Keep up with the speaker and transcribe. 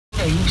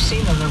You've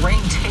seen the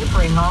rain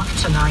tapering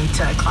off tonight.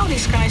 Cloudy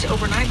skies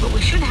overnight, but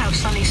we should have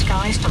sunny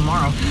skies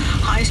tomorrow.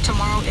 Highs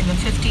tomorrow in the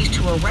 50s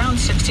to around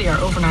 60. Our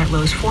overnight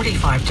lows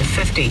 45 to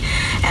 50.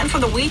 And for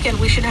the weekend,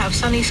 we should have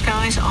sunny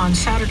skies on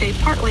Saturday,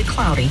 partly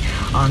cloudy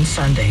on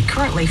Sunday.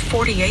 Currently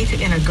 48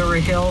 in Agoura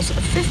Hills,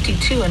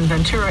 52 in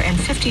Ventura, and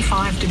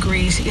 55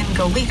 degrees in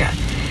Goleta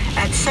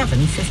at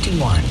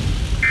 7:51.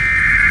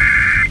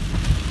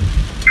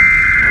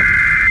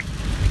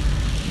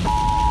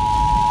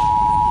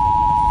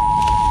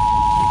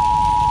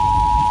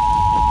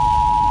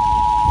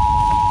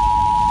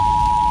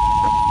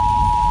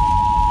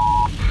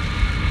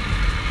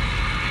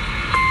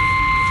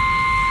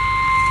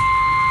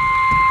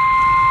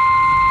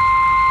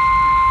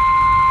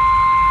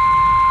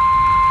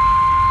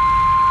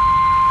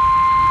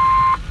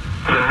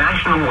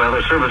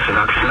 Weather Service in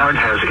Oxnard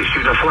has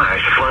issued a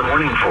flash flood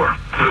warning for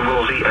the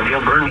Woolsey and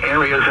Gilburn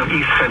areas of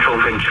east central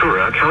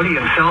Ventura County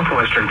in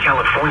southwestern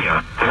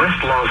California, west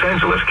Los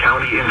Angeles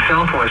County in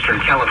southwestern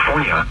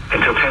California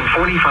until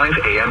 10:45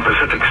 a.m.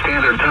 Pacific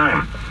Standard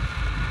Time.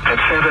 At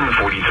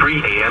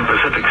 7:43 a.m.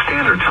 Pacific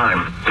Standard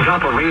Time,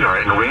 Doppler radar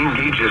and rain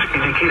gauges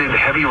indicated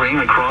heavy rain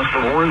across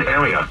the warned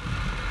area.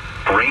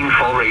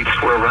 Rainfall rates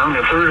were around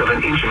a third of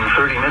an inch in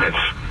 30 minutes.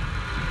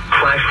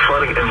 Flash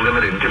flooding and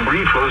limited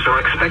debris flows are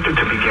expected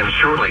to begin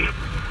shortly.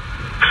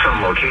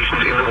 Some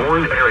locations in the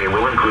warned area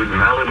will include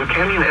Malibu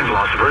Canyon and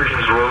Los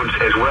Virgenes roads,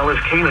 as well as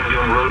Canyon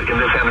Dune Road in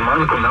the Santa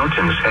Monica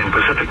Mountains and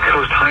Pacific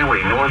Coast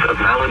Highway north of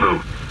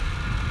Malibu.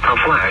 A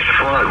flash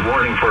flood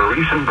warning for a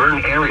recent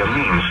burn area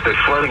means that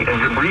flooding and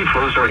debris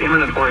flows are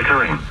imminent or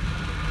occurring.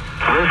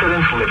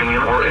 Residents living in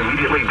or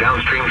immediately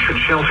downstream should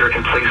shelter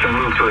in place and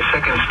move to a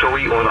second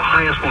story or the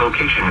highest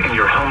location in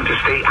your home to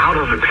stay out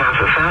of the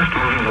path of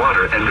fast-moving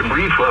water and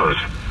debris flows.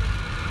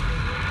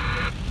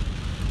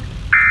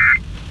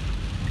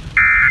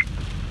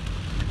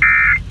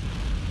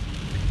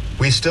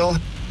 We still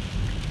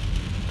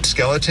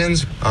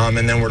skeletons, and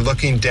then we're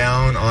looking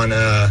down on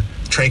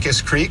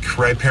Trancas Creek,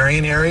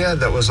 riparian area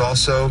that was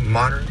also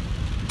moderate.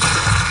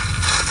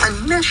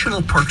 A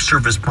National Park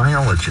Service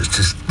biologist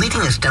is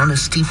leading us down a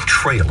steep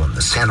trail in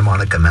the Santa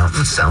Monica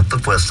Mountains south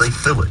of Westlake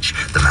Village.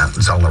 The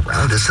mountains all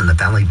around us and the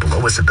valley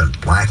below us have been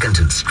blackened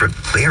and stripped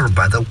bare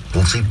by the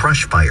Woolsey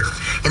brush fire.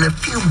 In a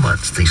few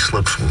months, these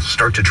slopes will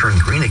start to turn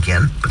green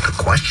again, but the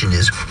question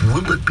is,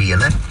 will it be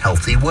in a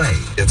healthy way?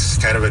 It's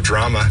kind of a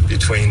drama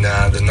between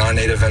the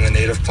non-native and the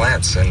native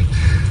plants, and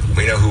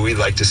we know who we'd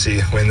like to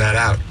see win that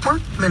out.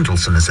 Mark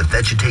Mendelson is a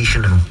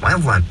vegetation and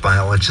wildlife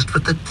biologist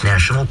with the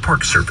National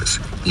Park Service.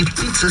 He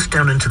leads us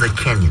down into the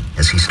canyon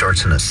as he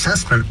starts an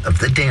assessment of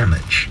the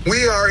damage.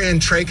 We are in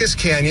Trancas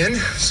Canyon,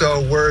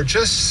 so we're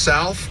just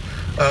south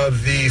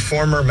of the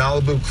former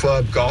Malibu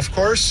Club golf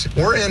course.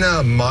 We're in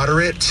a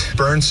moderate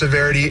burn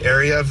severity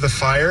area of the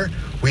fire.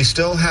 We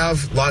still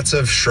have lots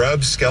of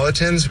shrub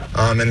skeletons,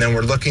 and then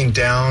we're looking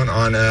down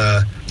on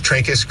a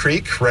Trancas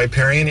Creek,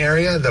 riparian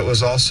area that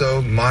was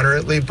also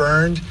moderately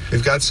burned.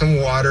 We've got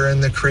some water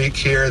in the creek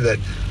here that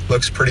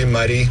looks pretty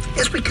muddy.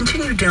 As we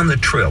continue down the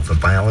trail, the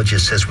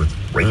biologist says with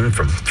rain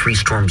from 3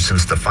 storms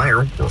since the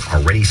fire, we're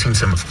already seeing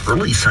some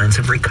early signs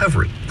of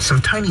recovery.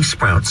 Some tiny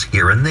sprouts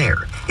here and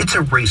there. It's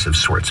a race of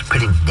sorts,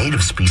 pitting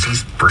native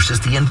species versus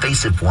the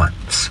invasive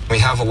ones. We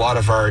have a lot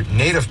of our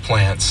native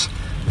plants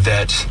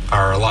that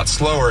are a lot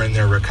slower in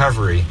their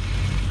recovery.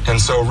 And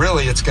so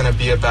really it's going to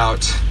be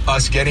about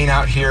us getting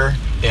out here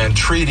and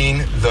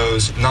treating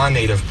those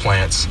non-native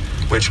plants,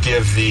 which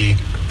give the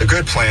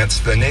good plants,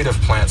 the native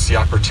plants, the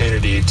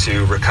opportunity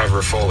to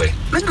recover fully.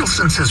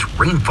 Mendelson says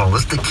rainfall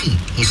is the key.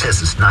 He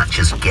says it's not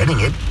just getting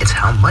it, it's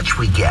how much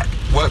we get.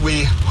 What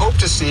we hope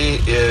to see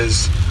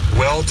is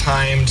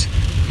well-timed,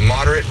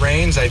 moderate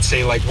rains. I'd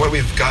say like what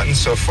we've gotten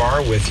so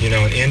far with,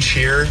 an inch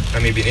here,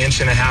 maybe an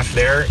inch and a half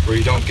there, where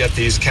you don't get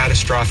these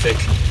catastrophic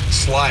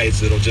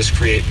slides that'll just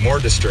create more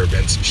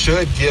disturbance,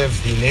 should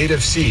give the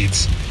native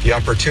seeds the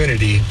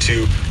opportunity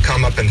to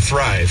come up and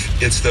thrive.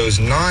 It's those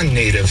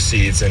non-native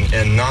seeds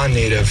and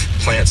non-native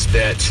plants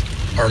that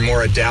are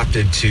more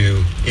adapted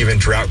to even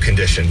drought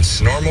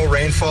conditions. Normal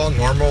rainfall,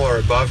 normal or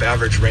above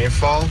average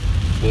rainfall,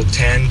 will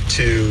tend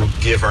to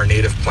give our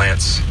native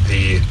plants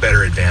the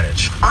better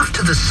advantage. Off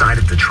to the side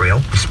of the trail,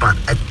 we spot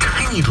a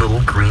tiny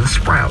little green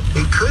sprout.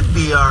 It could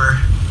be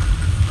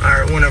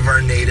one of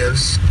our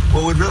natives.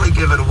 What would really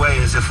give it away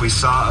is if we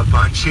saw a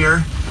bunch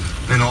here,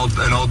 an old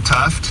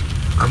tuft,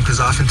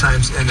 because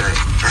oftentimes, and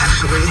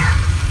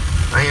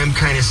I am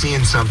kind of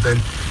seeing something.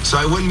 So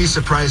I wouldn't be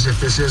surprised if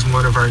this is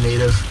one of our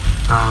native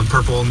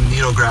purple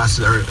needle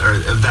grasses, or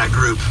of that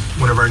group,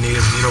 one of our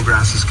native needle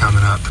grasses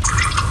coming up.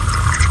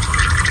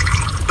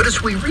 But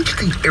as we reach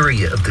the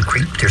area of the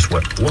creek, there's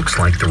what looks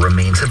like the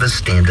remains of a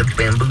stand of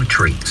bamboo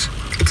trees.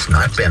 It's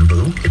not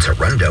bamboo, it's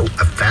arundo,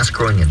 a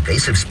fast-growing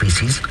invasive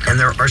species, and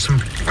there are some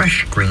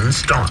fresh green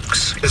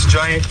stalks. This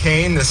giant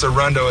cane, this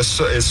arundo,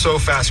 is so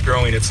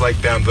fast-growing, it's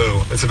like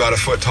bamboo. It's about a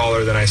foot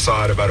taller than I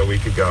saw it about a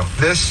week ago.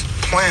 This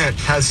plant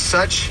has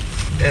such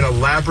an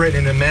elaborate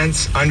and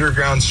immense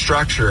underground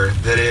structure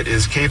that it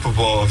is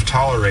capable of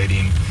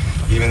tolerating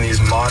even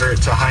these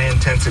moderate to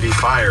high-intensity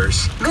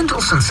fires.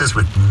 Mendelson says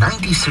with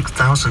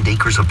 96,000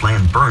 acres of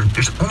land burned,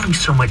 there's only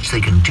so much they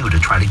can do to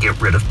try to get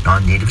rid of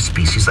non-native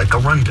species like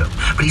arundo.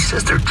 But he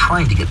says they're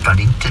trying to get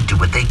funding to do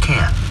what they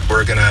can.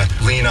 We're going to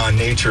lean on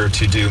nature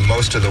to do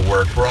most of the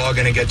work. We're all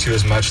going to get to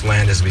as much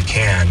land as we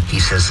can. He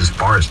says as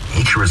far as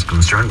nature is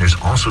concerned, there's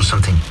also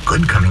something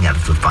good coming out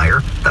of the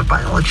fire. The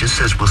biologist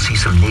says we'll see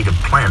some native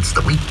plants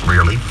that we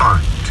rarely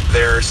find.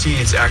 Their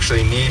seeds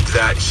actually need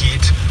that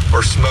heat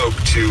or smoke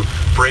to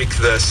break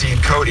the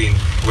seed coating,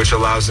 which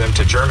allows them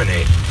to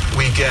germinate.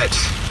 We get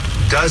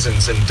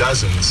dozens and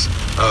dozens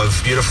of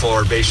beautiful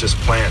herbaceous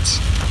plants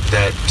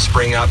that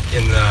spring up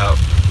in the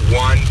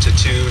 1 to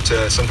 2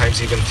 to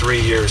sometimes even 3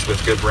 years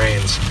with good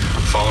rains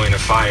following a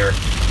fire.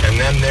 And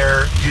then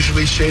they're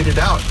usually shaded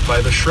out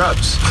by the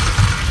shrubs.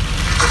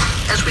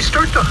 As we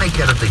start to hike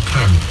out of the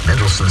canyon,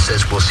 Mendelson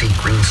says we'll see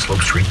green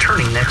slopes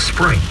returning next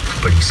spring,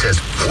 but he says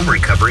full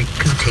recovery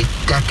can take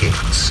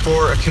decades.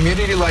 For a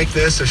community like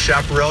this, a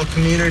chaparral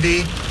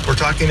community, we're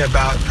talking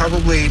about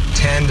probably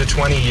 10 to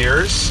 20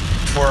 years.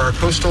 For our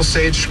coastal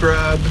sage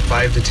scrub,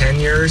 5 to 10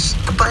 years.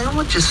 The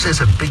biologist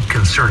says a big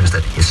concern is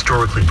that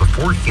historically,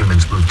 before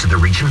humans moved to the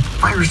region,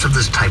 fires of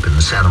this type in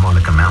the Santa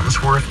Monica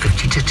Mountains were a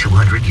 50 to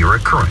 200 year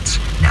occurrence.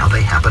 Now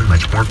they happen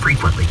much more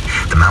frequently.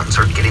 The mountains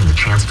aren't getting the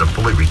chance to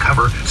fully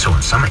recover, so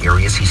in some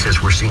areas, he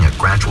says we're seeing a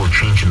gradual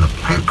change in the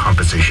plant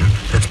composition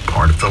that's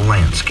part of the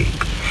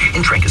landscape.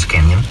 In Trancas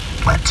Canyon,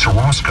 Lance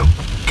Orozco,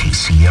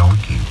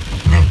 KCLU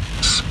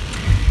News.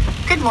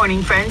 Good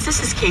morning, friends.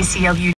 This is KCLU